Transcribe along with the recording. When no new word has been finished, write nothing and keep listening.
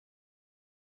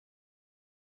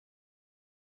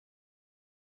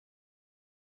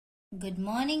Good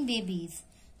morning, babies.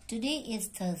 Today is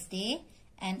Thursday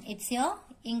and it's your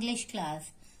English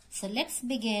class. So let's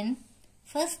begin.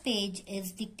 First page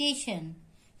is dictation.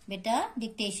 Beta,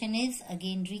 dictation is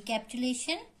again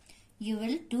recapitulation. You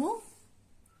will do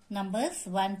numbers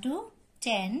 1 to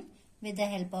 10 with the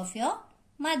help of your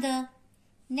mother.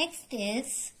 Next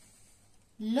is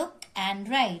look and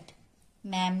write.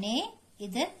 Ma'am ने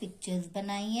इधर pictures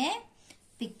बनाई है.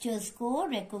 Pictures को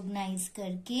recognize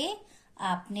करके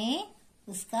आपने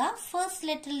उसका first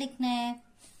letter लिखना है.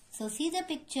 So see the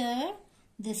picture.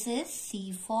 This is C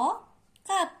for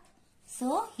cup.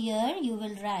 So here you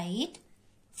will write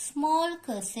small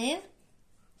cursive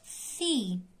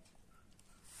C.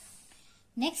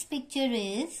 Next picture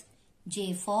is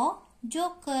J for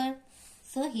joker.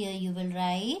 So here you will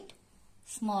write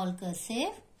small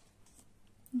cursive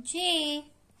J.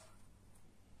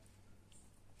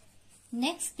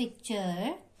 Next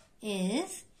picture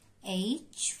is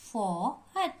H for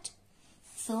hut.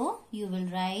 So you will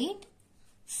write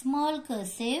small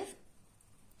cursive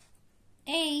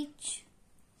H.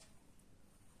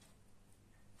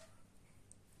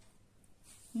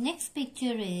 Next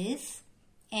picture is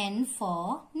N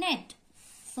for net.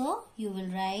 So you will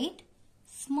write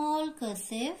small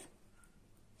cursive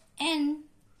N.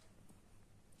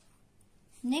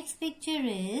 Next picture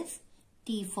is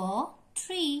T for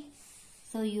tree.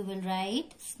 So you will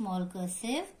write small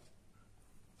cursive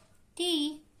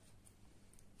T.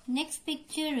 Next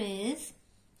picture is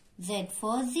Z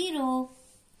for zero.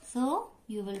 So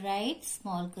you will write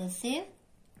small cursive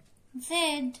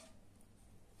Z.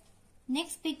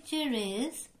 Next picture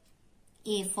is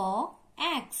A for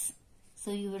axe.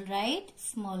 So you will write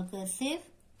small cursive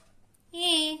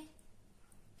A.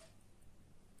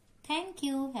 Thank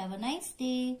you. Have a nice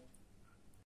day.